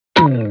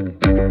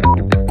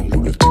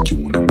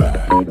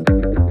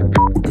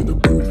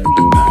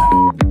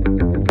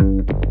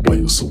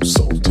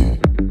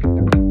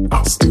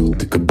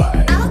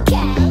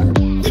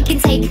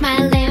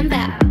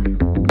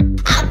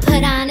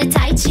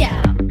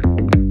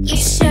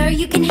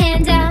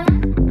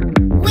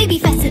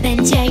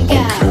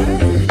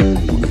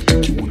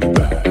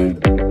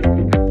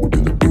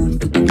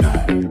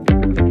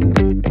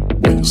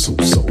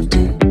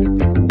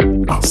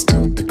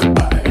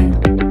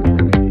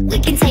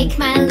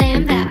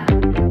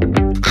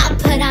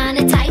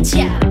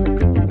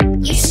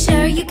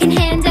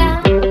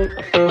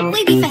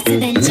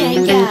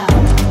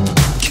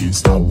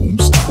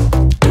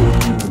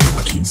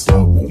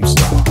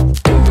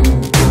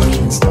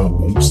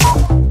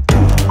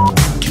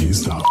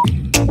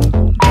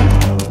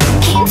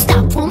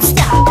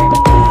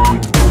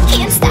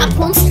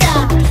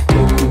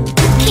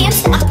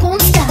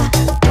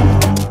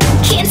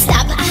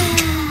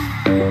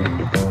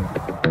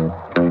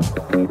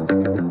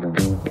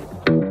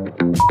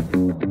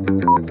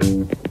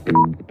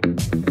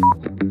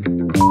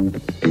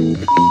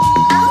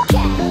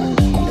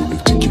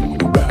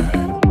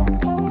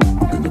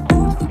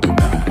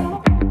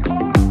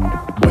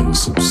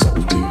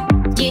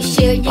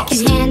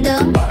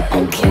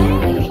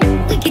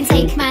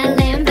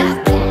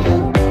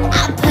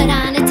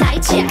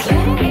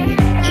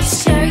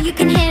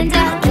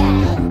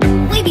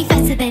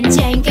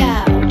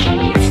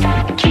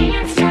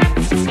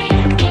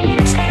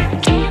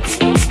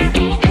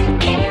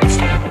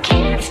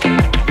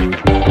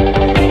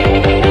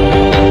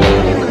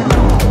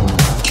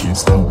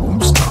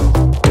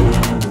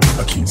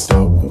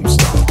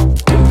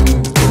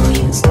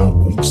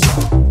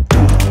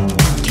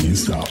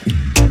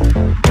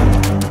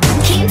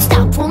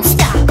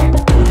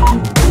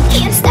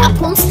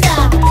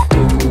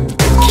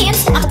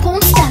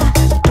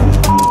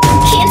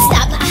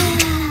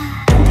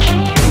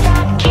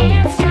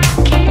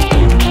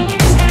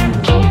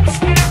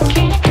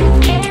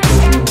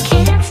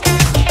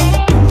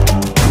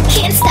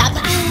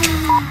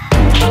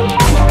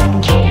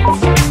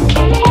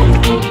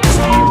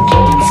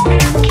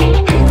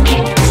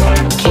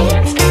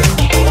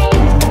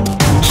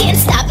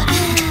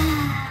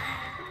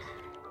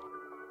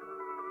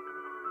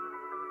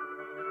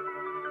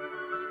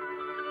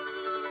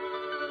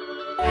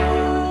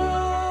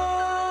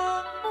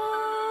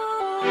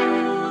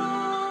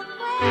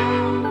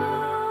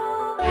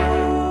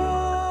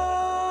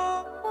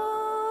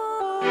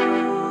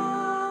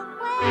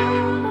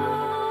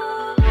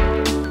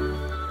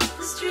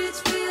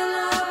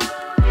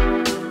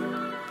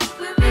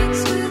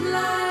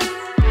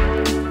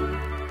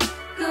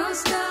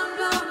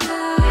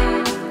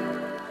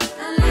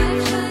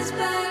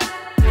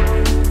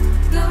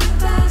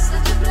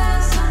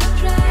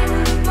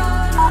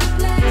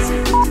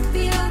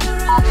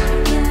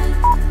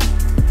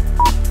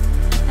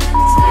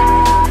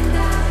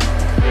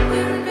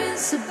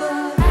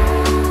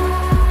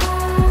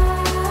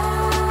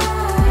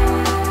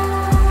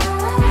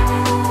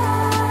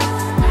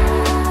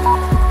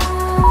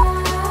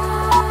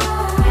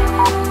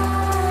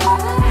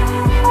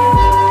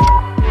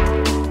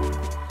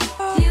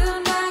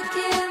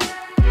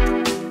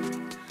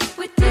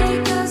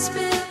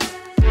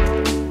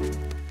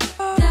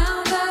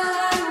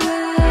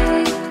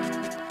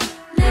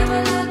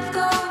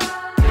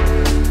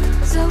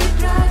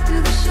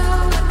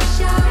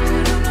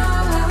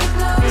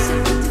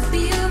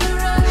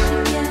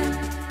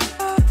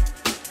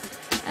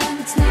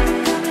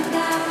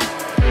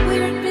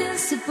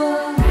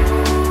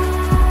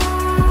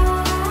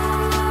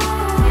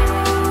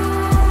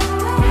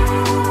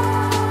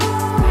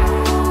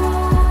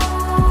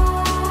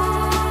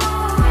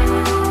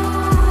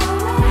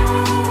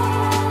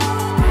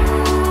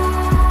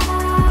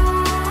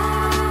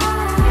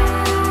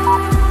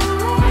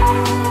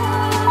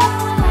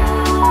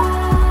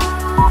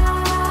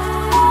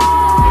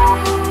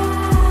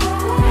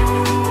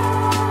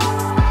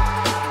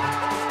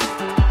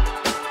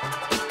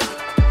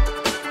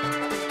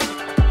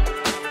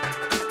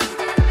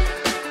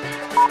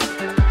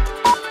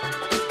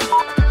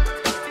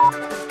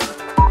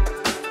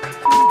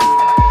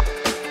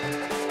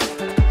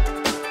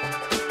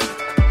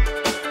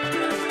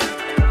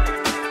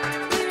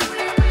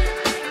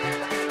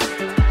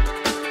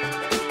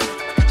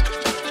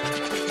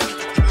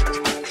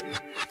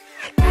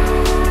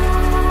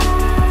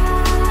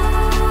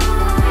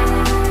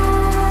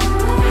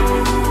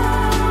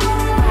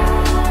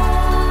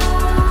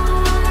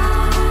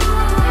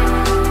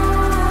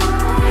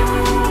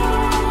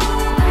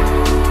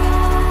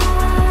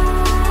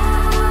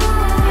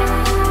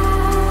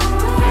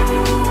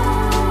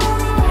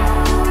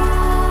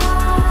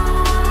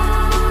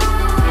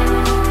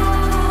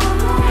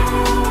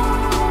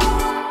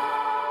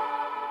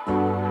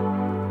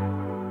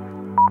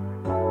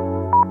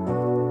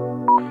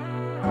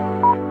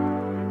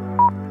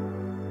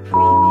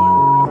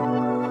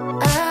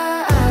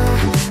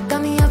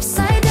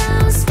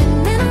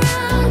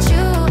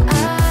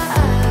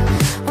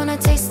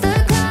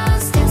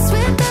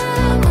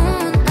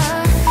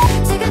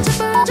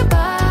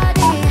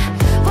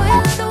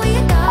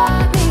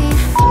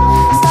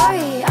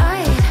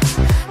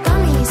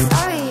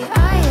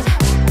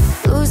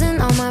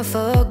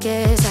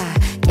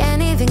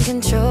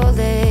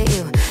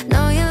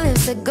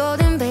said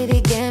golden, baby,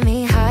 get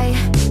me high.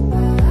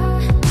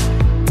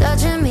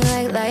 Touching me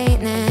like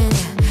lightning,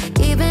 yeah.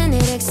 Keeping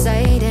it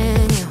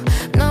exciting.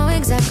 You know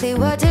exactly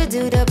what to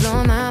do to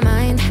blow my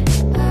mind.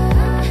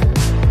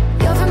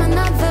 You're from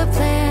another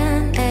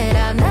planet.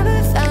 I've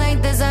never felt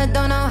like this. I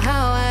don't know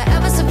how I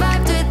ever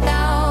survived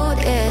without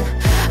it.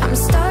 I'm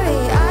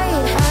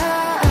starry-eyed.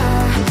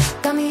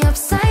 Got me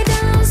upside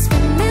down,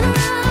 spinning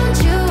around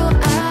you.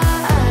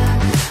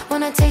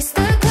 Wanna taste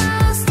the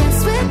clouds,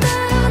 dance with the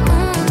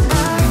moon.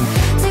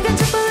 Take a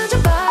trip around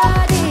your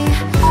body.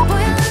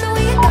 Boy, I love the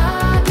way you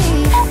got me.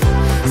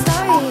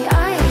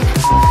 Starry-eyed,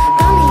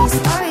 got me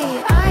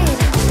starry-eyed.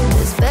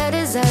 This bed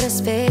is out of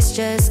space,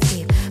 just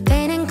keep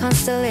painting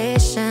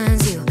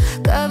constellations. You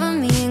cover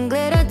me in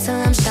glitter till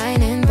I'm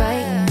shining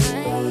bright.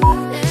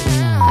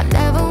 I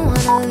never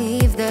wanna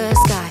leave the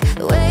sky.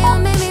 The way you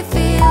made me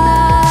feel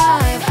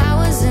alive. I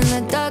was in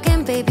the dark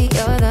and baby,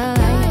 you're the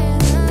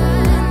light.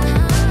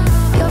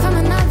 You're from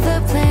another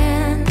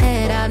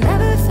planet. I've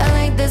never felt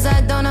like this.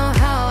 I don't know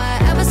how I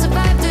ever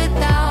survived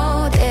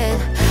without it.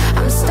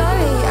 I'm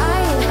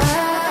starry-eyed.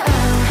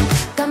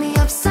 Got me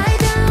upside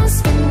down,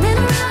 spinning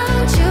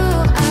around you.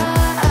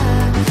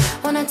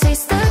 Wanna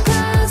taste the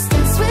clouds,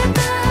 dance with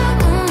the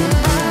moon.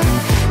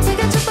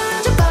 Take a trip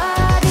around your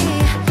body.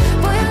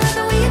 Boy, I love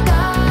the way you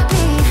got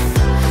me.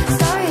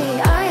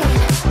 Starry-eyed,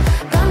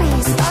 got me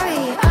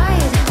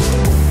starry-eyed.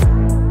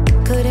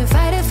 Couldn't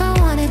fight if I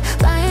wanted.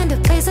 Flying to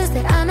places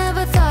that I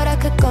never thought I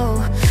could go.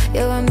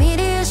 You're a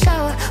meteor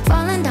shower,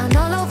 falling down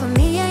all over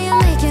me. Yeah,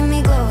 you're making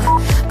me glow.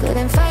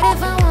 Couldn't fight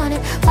if I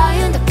wanted.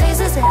 Flying to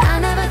places that I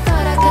never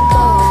thought I could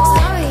go.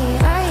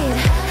 Starry-eyed,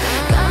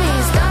 got me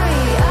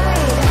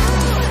starry-eyed.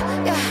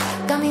 Yeah,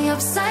 got me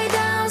upside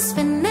down,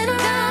 spinning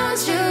around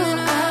you.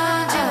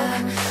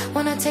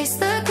 Wanna taste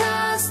the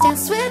clouds,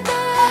 dance with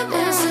the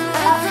moon.